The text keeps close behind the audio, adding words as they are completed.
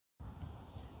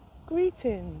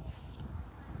Greetings,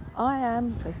 I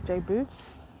am Tracy J. Booth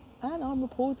and I'm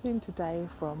reporting today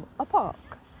from a park.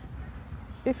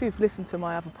 If you've listened to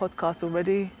my other podcast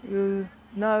already, you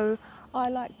know I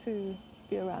like to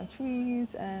be around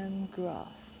trees and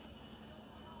grass.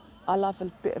 I love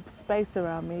a bit of space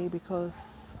around me because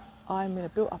I'm in a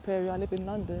built-up area. I live in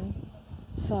London,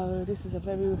 so this is a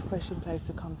very refreshing place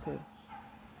to come to.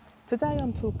 Today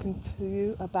I'm talking to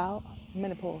you about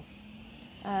menopause,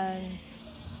 and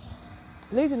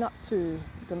leading up to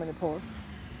the menopause,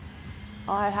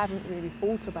 I haven't really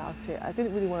thought about it. I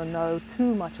didn't really want to know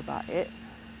too much about it.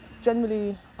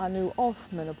 Generally, I knew of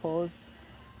menopause,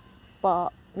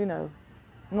 but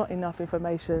not enough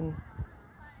information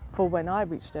for when I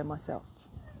reached there myself.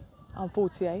 I'm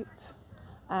 48,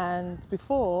 and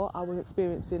before I was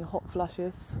experiencing hot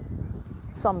flushes,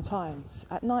 sometimes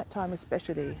at night time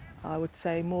especially, I would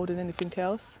say more than anything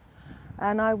else,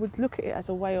 and I would look at it as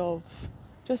a way of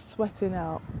just sweating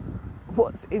out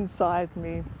what's inside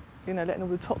me, letting all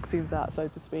the toxins out, so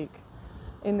to speak.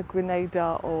 In the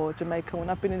Grenada or Jamaica, when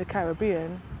I've been in the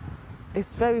Caribbean,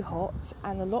 it's very hot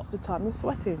and a lot of the time you're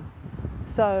sweating.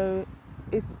 So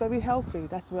it's very healthy.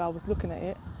 That's the way I was looking at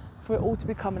it. For it all to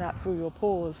be coming out through your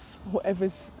pores,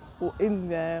 whatever's in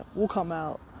there will come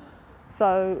out.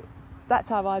 So that's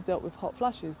how I dealt with hot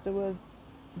flushes. There were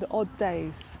the odd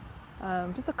days,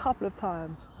 just a couple of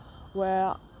times,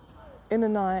 where in the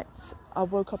night I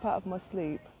woke up out of my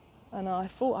sleep and I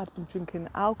thought I'd been drinking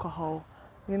alcohol.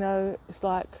 It's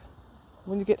like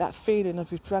when you get that feeling of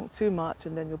you've drank too much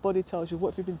and then your body tells you,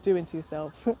 what have you been doing to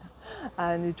yourself?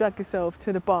 And you drag yourself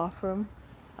to the bathroom.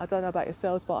 I don't know about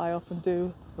yourselves, but I often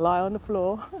do lie on the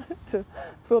floor to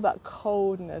feel that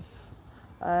coldness.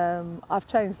 I've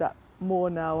changed that more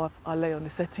now. I lay on the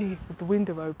settee with the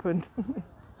window open.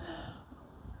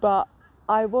 But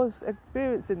I was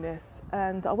experiencing this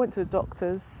and I went to the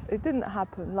doctors. It didn't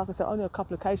happen, like I said, only a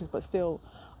couple of occasions, but still,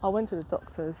 I went to the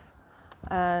doctors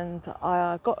and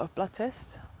I got a blood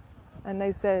test and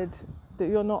they said that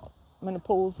you're not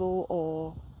menopausal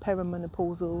or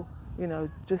perimenopausal,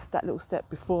 just that little step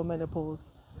before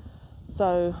menopause.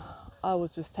 So I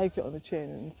would just take it on the chin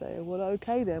and say, well,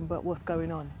 okay then, but what's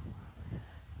going on?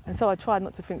 And so I tried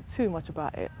not to think too much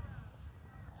about it.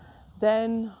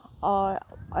 Then I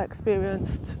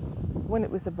experienced, when it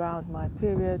was around my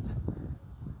period,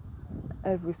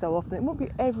 every so often, it wouldn't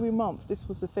be every month, this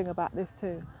was the thing about this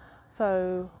too.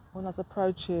 So when I was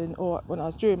approaching, or when I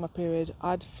was during my period,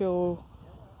 I'd feel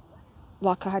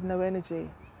like I had no energy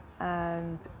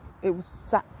and it was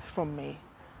sapped from me.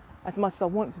 As much as I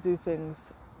wanted to do things,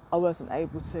 I wasn't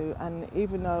able to. And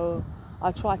even though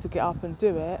I tried to get up and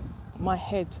do it, my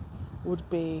head would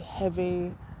be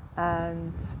heavy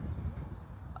and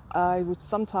I would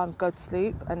sometimes go to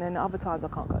sleep and then other times I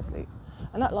can't go to sleep.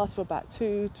 And that lasts for about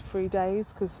 2 to 3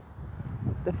 days, because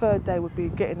the third day would be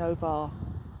getting over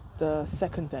the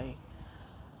second day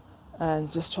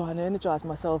and just trying to energise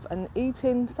myself. And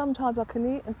eating, sometimes I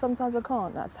can eat and sometimes I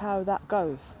can't. That's how that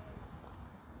goes.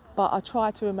 But I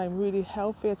try to remain really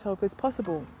healthy as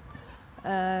possible.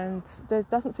 And there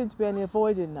doesn't seem to be any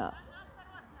avoiding that.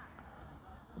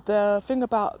 The thing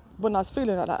about when I was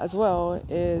feeling like that as well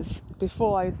is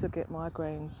before I used to get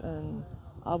migraines, and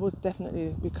I was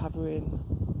definitely recovering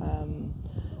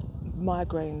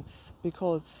migraines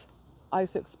because I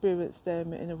used to experience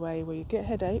them in a way where you get a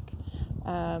headache.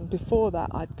 Before that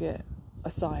I'd get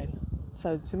a sign.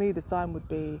 So to me the sign would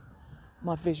be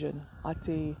my vision. I'd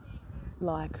see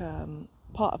like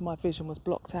part of my vision was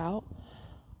blocked out.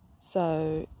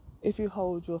 So if you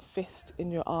hold your fist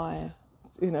in your eye,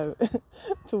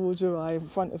 towards your eye in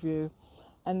front of you,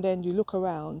 and then you look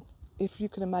around, if you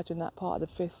can imagine that part of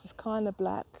the fist is kind of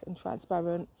black and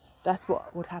transparent, that's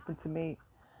what would happen to me.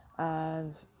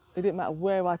 And it didn't matter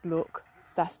where I'd look,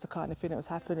 that's the kind of thing that was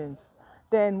happening.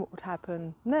 Then what would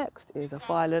happen next is a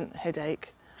violent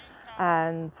headache,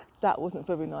 and that wasn't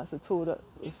very nice at all. That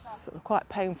was quite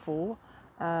painful,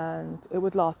 and it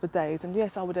would last for days. And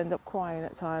yes, I would end up crying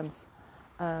at times.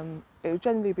 It would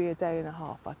generally be a day and a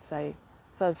half, I'd say.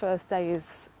 So the first day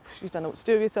is you don't know what to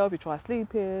do with yourself, you try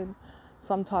sleeping.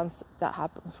 Sometimes that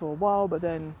happens for a while, but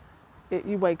then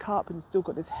you wake up and you've still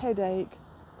got this headache,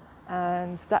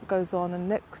 and that goes on. And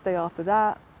the next day after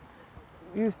that,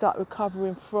 you start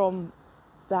recovering from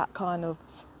that kind of,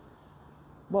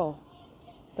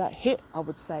 that hit, I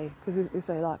would say, because it's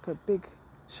like a big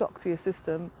shock to your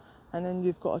system, and then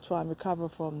you've got to try and recover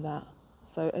from that.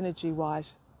 So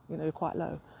energy-wise, you're quite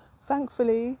low.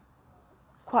 Thankfully,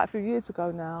 quite a few years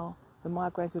ago now, the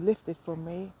migraines were lifted from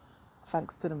me,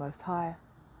 thanks to the Most High.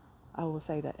 I will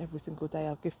say that every single day.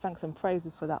 I'll give thanks and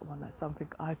praises for that one. That's something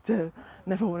I do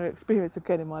never want to experience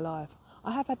again in my life.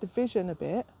 I have had the vision a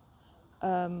bit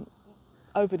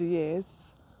over the years,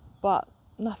 but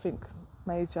nothing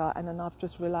major. And then I've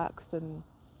just relaxed and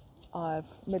I've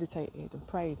meditated and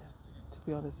prayed, to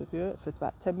be honest with you, for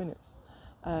about 10 minutes.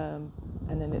 And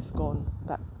then it's gone.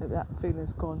 That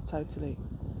feeling's gone totally.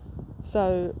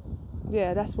 So,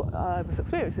 yeah, that's what I was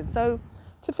experiencing. So,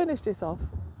 to finish this off,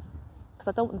 because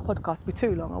I don't want the podcast to be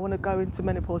too long, I want to go into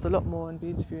menopause a lot more and be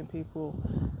interviewing people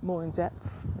more in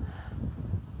depth.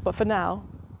 But for now,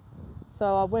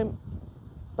 so I went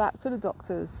back to the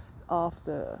doctors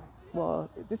after, well,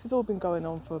 this has all been going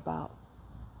on for about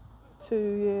 2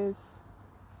 years.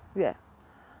 Yeah.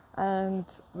 And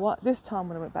this time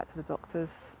when I went back to the doctors,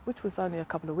 which was only a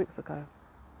couple of weeks ago,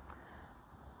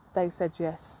 they said,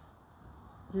 yes,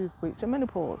 you've reached a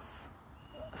menopause.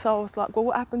 So I was like, well,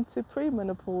 what happened to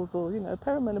premenopause or,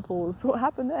 perimenopause? What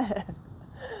happened there?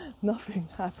 Nothing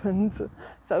happened.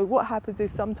 So what happens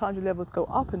is sometimes your levels go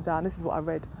up and down. This is what I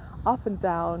read. Up and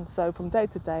down. So from day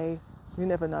to day, you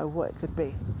never know what it could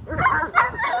be.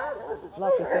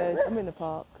 Like I said, I'm in the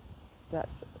park.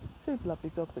 That's two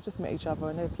lovely dogs that just met each other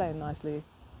and they're playing nicely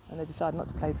and they decided not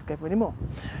to play together anymore.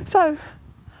 So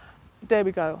there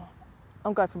we go.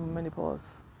 I'm going from menopause.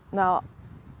 Now,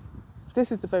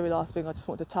 this is the very last thing I just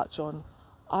want to touch on.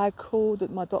 I called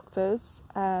my doctors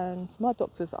and my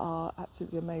doctors are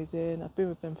absolutely amazing. I've been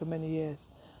with them for many years.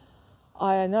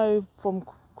 I know from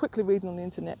quickly reading on the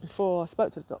internet before I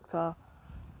spoke to the doctor,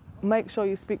 make sure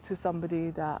you speak to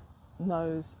somebody that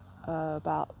knows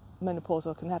about menopause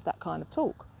or can have that kind of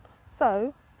talk.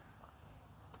 So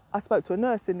I spoke to a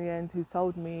nurse in the end who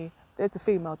told me there's a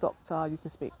female doctor you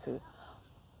can speak to.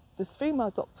 This female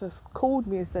doctor called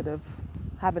me instead of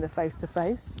having a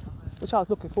face-to-face, which I was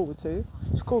looking forward to.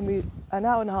 She called me an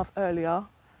hour and a half earlier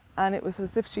and it was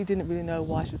as if she didn't really know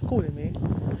why she was calling me.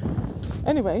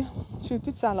 Anyway, she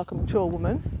did sound like a mature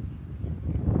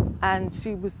woman and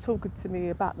she was talking to me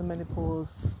about the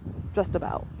menopause, just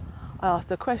about. I asked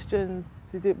her questions,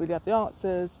 she didn't really have the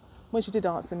answers. When she did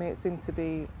answer me, it seemed to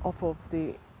be off of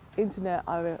the internet.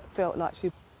 I felt like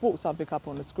she brought something up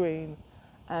on the screen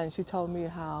and she told me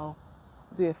how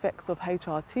the effects of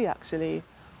HRT actually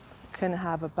can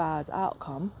have a bad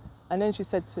outcome. And then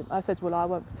I said, well, I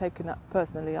won't be taking that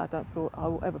personally. I don't feel I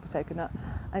will ever be taking that.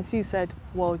 And she said,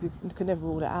 well, you can never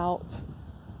rule it out.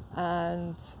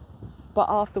 But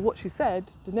after what she said,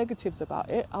 the negatives about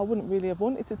it, I wouldn't really have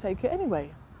wanted to take it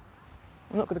anyway.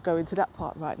 I'm not going to go into that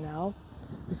part right now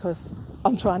because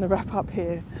I'm trying to wrap up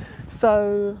here.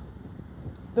 So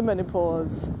the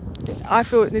menopause, I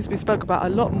feel it needs to be spoke about a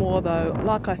lot more though.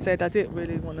 Like I said, I didn't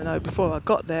really want to know before I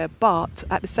got there, but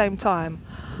at the same time,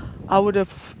 I would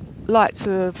have liked to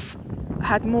have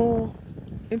had more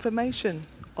information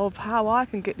of how I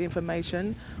can get the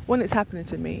information when it's happening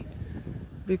to me,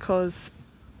 because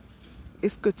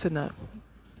it's good to know.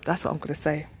 That's what I'm going to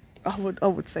say. I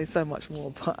would say so much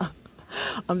more, but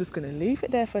I'm just going to leave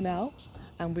it there for now.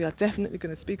 And we are definitely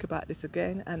going to speak about this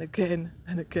again and again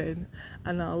and again.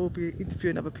 And I will be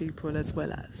interviewing other people as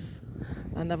well as.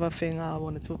 Another thing I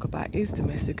want to talk about is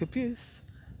domestic abuse.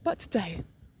 But today,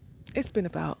 it's been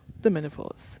about the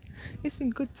menopause. It's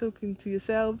been good talking to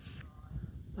yourselves.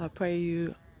 I pray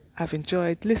you have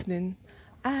enjoyed listening.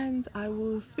 And I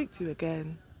will speak to you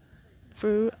again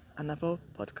through another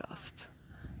podcast.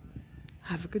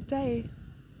 Have a good day.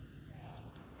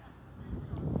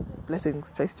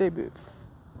 Blessings, Tracy J. Booth.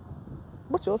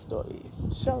 What's your story?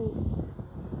 Show.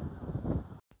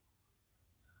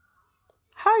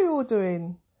 How you all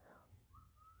doing?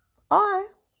 I,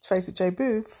 Tracy J.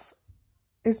 Booth,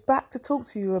 is back to talk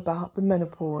to you about the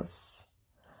menopause.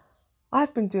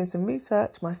 I've been doing some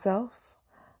research myself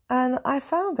and I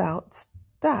found out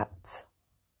that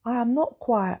I am not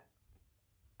quite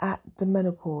at the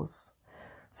menopause.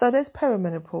 So there's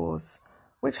perimenopause,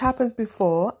 which happens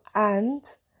before and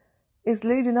is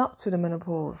leading up to the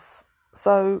menopause.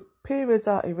 So periods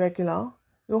are irregular,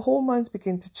 your hormones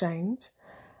begin to change,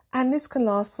 and this can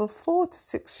last for 4 to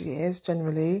 6 years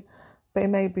generally, but it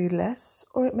may be less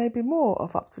or it may be more,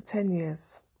 of up to 10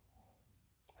 years.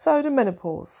 So the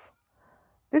menopause.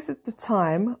 This is the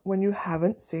time when you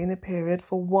haven't seen a period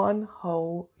for 1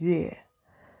 whole year.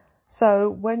 So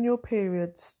when your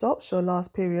period stops, your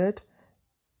last period,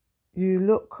 you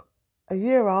look a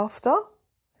year after,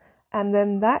 and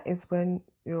then that is when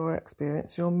you'll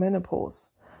experience your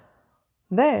menopause.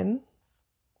 Then,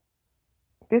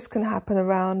 this can happen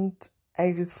around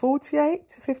ages 48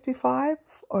 to 55,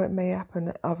 or it may happen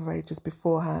at other ages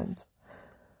beforehand.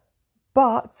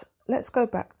 But let's go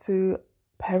back to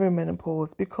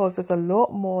perimenopause, because there's a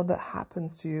lot more that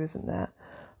happens to you, isn't there?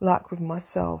 Like with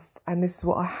myself, and this is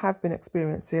what I have been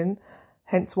experiencing,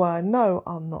 hence why I know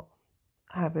I'm not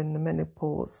having the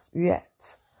menopause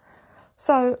yet.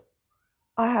 So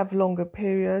I have longer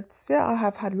periods. Yeah, I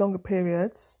have had longer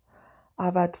periods.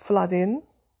 I've had flooding,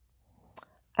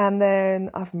 and then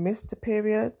I've missed a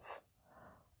period.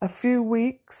 A few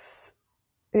weeks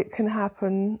it can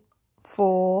happen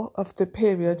of the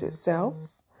period itself.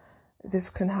 This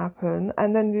can happen,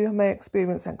 and then you may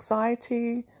experience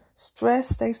anxiety,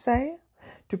 stress, they say,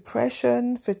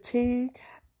 depression, fatigue,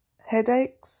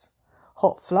 headaches,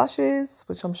 hot flushes,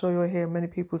 which I'm sure you'll hear many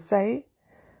people say,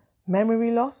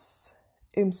 memory loss,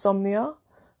 insomnia,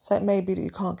 so it may be that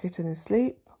you can't get any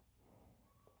sleep,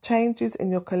 changes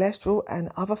in your cholesterol and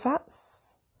other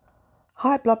fats,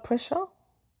 high blood pressure,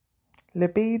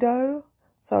 libido,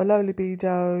 so a low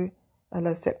libido, a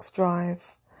low sex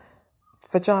drive,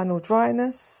 vaginal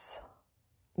dryness,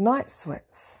 night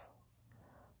sweats.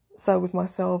 So with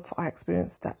myself, I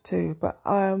experienced that too. But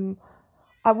I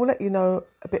will let you know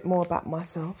a bit more about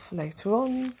myself later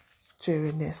on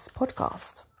during this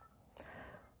podcast.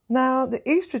 Now, the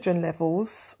estrogen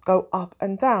levels go up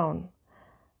and down.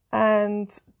 And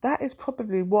that is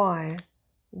probably why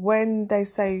when they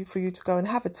say for you to go and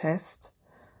have a test,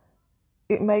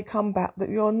 it may come back that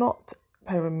you're not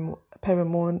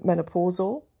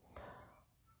perimenopausal.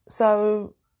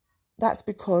 So that's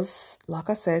because, like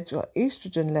I said, your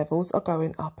estrogen levels are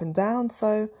going up and down.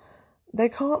 So they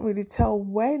can't really tell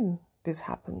when this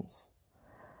happens.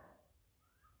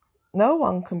 No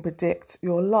one can predict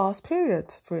your last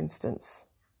period, for instance.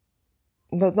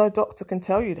 No doctor can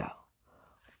tell you that.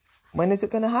 When is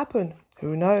it going to happen?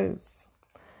 Who knows?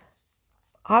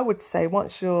 I would say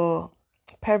once you're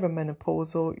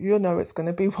perimenopausal, you'll know it's going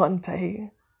to be one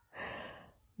day.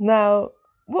 Now,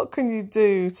 what can you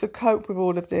do to cope with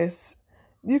all of this?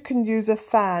 You can use a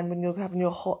fan when you're having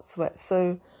your hot sweats.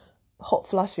 So hot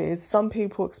flushes, some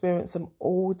people experience them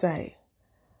all day.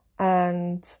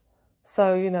 And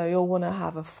so, you'll want to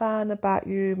have a fan about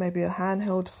you, maybe a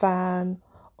handheld fan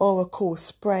or a cool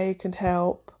spray can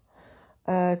help.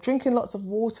 Drinking lots of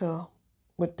water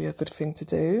would be a good thing to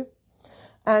do.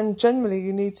 And generally,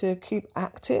 you need to keep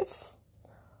active.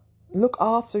 Look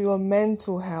after your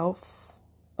mental health.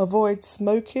 Avoid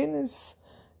smoking is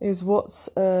what's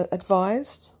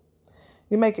advised.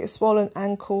 You may get swollen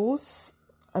ankles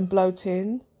and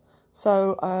bloating.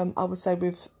 So I would say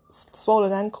with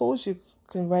swollen ankles, you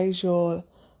can raise your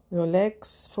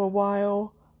legs for a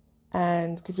while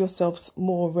and give yourselves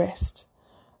more rest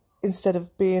instead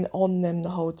of being on them the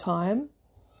whole time.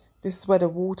 This is where the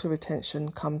water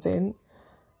retention comes in.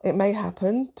 It may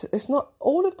happen. It's not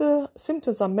all of the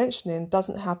symptoms I'm mentioning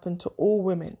doesn't happen to all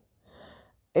women.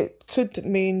 It could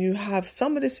mean you have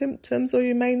some of the symptoms or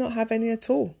you may not have any at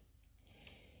all.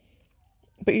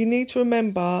 But you need to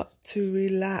remember to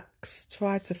relax.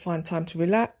 Try to find time to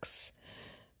relax.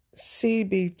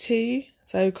 CBT,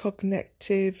 so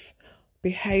cognitive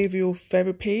behavioural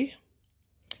therapy.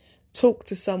 Talk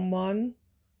to someone,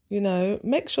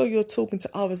 make sure you're talking to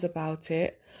others about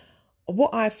it.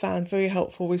 What I found very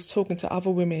helpful is talking to other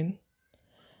women.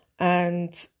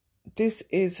 And this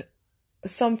is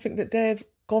something that they've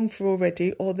gone through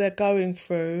already or they're going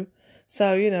through.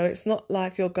 So, it's not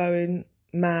like you're going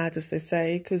mad, as they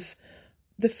say, because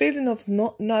the feeling of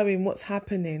not knowing what's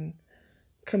happening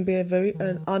can be a very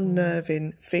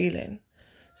unnerving feeling.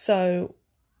 So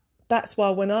that's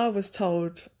why when I was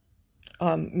told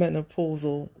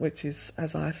menopausal, which is,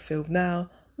 as I feel now,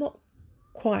 not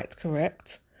quite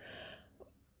correct,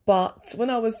 but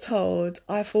when I was told,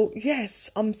 I thought,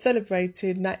 yes, I'm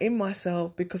celebrating that in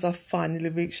myself because I finally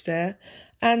reached there.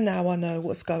 And now I know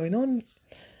what's going on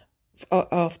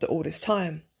after all this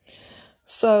time.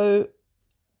 So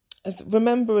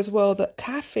remember as well that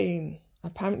caffeine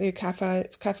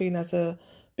caffeine has a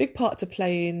big part to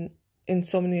play in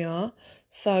insomnia.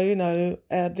 So,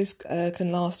 this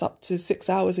can last up to 6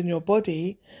 hours in your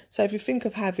body. So if you think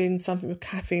of having something with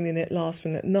caffeine in it last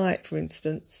thing at night, for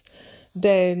instance,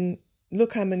 then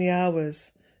look how many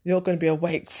hours you're going to be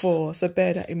awake for. So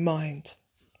bear that in mind.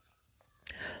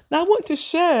 Now I want to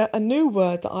share a new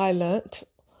word that I learnt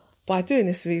by doing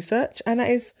this research, and that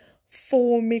is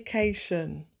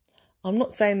formication. I'm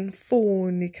not saying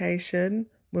fornication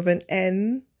with an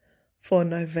N for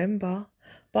November,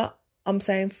 but I'm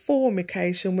saying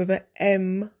formication with an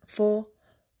M for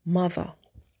mother.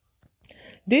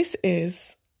 This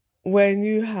is when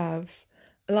you have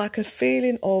like a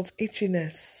feeling of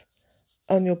itchiness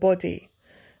on your body.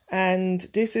 And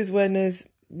this is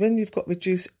when you've got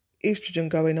reduced estrogen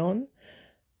going on.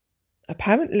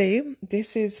 apparently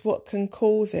this is what can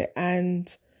cause it,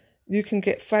 and you can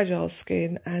get fragile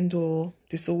skin and or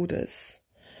disorders.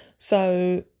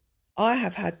 So I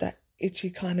have had that itchy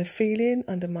kind of feeling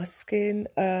under my skin,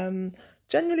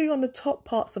 generally on the top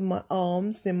parts of my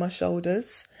arms, near my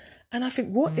shoulders. And I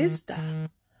think, what is that?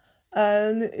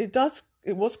 And it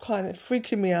was kind of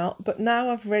freaking me out. But now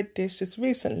I've read this just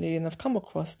recently and I've come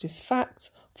across this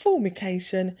fact.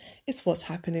 Formication is what's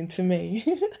happening to me.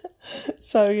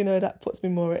 So, that puts me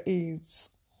more at ease.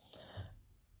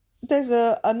 There's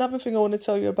another thing I want to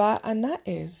tell you about, and that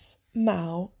is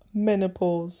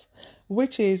menopause,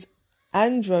 which is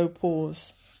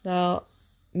andropause. Now,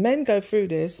 men go through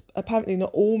this. Apparently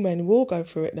not all men will go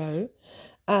through it though.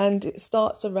 And it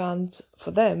starts around,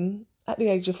 for them, at the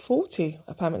age of 40,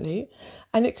 apparently.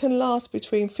 And it can last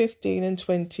between 15 and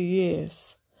 20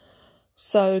 years.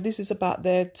 So this is about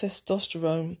their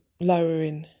testosterone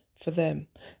lowering for them.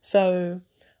 So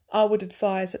I would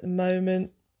advise at the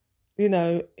moment,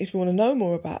 if you want to know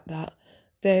more about that,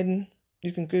 then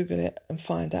you can Google it and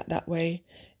find out that way.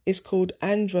 It's called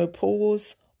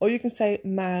andropause, or you can say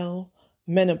male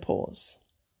menopause.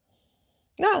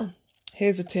 Now,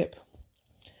 here's a tip.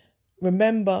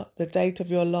 Remember the date of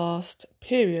your last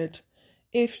period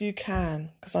if you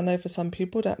can, because I know for some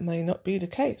people that may not be the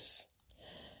case.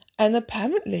 And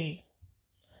apparently,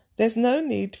 there's no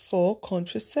need for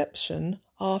contraception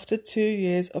after 2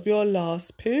 years of your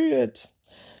last period.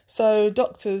 So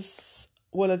doctors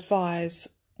will advise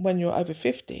when you're over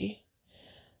 50,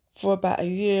 for about a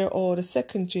year or the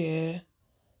second year,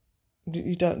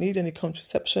 you don't need any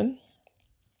contraception.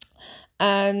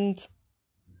 And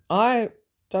I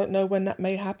don't know when that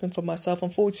may happen for myself. I'm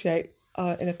 48.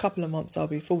 In a couple of months, I'll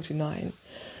be 49.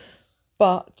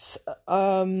 But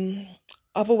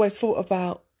I've always thought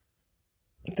about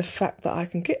the fact that I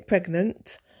can get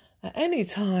pregnant at any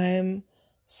time.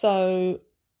 So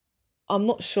I'm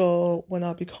not sure when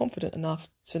I'll be confident enough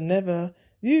to never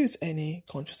use any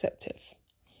contraceptive.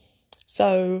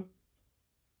 So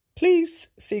please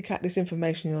seek out this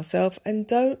information yourself and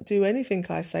don't do anything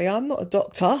I say. I'm not a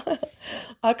doctor.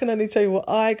 I can only tell you what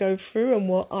I go through and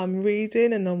what I'm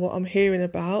reading and what I'm hearing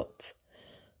about.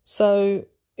 So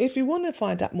if you want to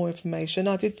find out more information,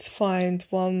 I did find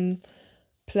one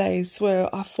place where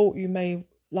I thought you may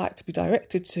like to be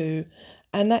directed to,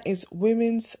 and that is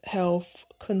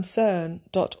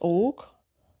womenshealthconcern.org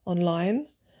online.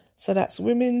 So that's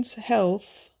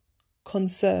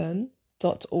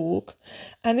womenshealthconcern.org.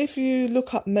 And if you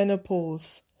look up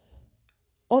menopause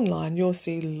online, you'll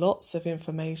see lots of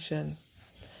information.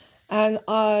 And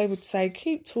I would say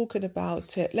keep talking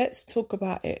about it. Let's talk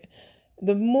about it.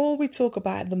 The more we talk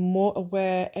about it, the more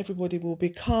aware everybody will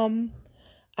become.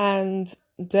 And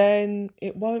then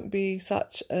it won't be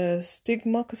such a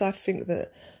stigma, because I think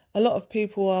that a lot of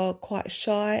people are quite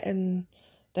shy and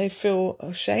they feel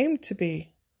ashamed to be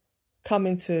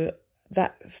coming to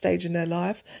that stage in their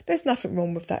life. There's nothing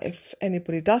wrong with that if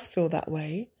anybody does feel that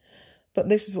way, but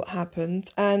this is what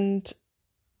happens. And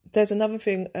there's another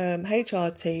thing,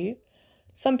 HRT.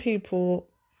 Some people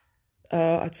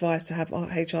are advised to have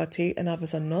HRT and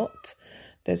others are not.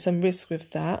 There's some risk with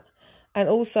that. And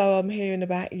also I'm hearing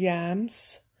about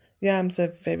yams. Yams are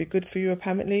very good for you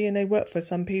apparently, and they work for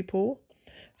some people.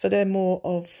 So they're more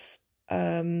of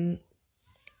a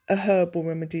herbal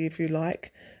remedy, if you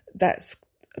like.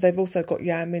 They've also got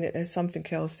yam in it. There's something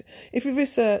else. If you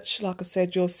research, like I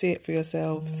said, you'll see it for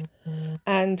yourselves. Mm-hmm.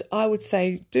 And I would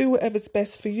say do whatever's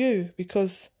best for you,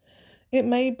 because it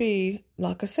may be,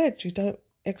 like I said, you don't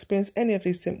experience any of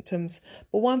these symptoms.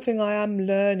 But one thing I am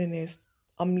learning is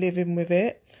I'm living with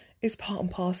it. It's part and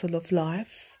parcel of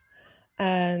life.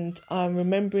 And I'm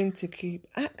remembering to keep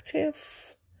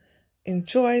active,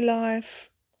 enjoy life,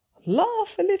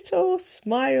 laugh a little,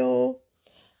 smile,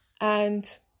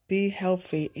 and be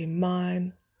healthy in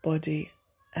mind, body,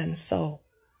 and soul.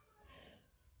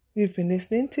 You've been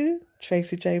listening to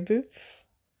Tracy J. Booth.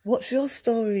 What's your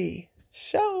story?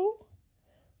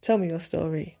 Tell me your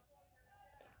story.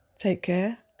 Take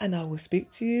care, and I will speak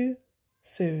to you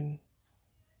soon.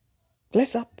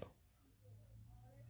 Bless up.